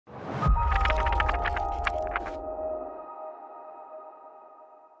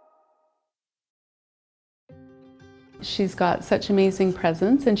She's got such amazing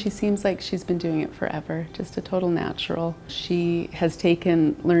presence and she seems like she's been doing it forever, just a total natural. She has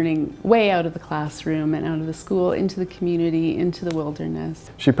taken learning way out of the classroom and out of the school into the community, into the wilderness.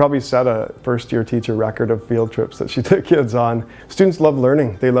 She probably set a first-year teacher record of field trips that she took kids on. Students love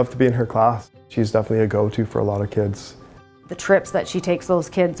learning. They love to be in her class. She's definitely a go-to for a lot of kids. The trips that she takes those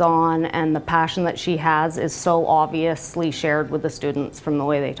kids on and the passion that she has is so obviously shared with the students from the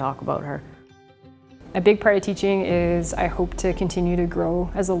way they talk about her. A big part of teaching is I hope to continue to grow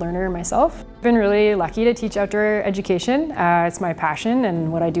as a learner myself. I've been really lucky to teach outdoor education. It's my passion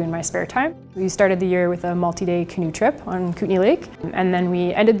and what I do in my spare time. We started the year with a multi-day canoe trip on Kootenay Lake, and then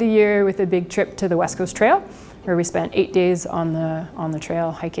we ended the year with a big trip to the West Coast Trail, where we spent 8 days on the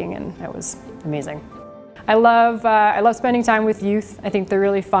trail hiking, and that was amazing. I love spending time with youth. I think they're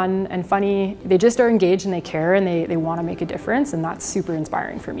really fun and funny. They just are engaged and they care and they want to make a difference, and that's super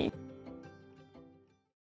inspiring for me.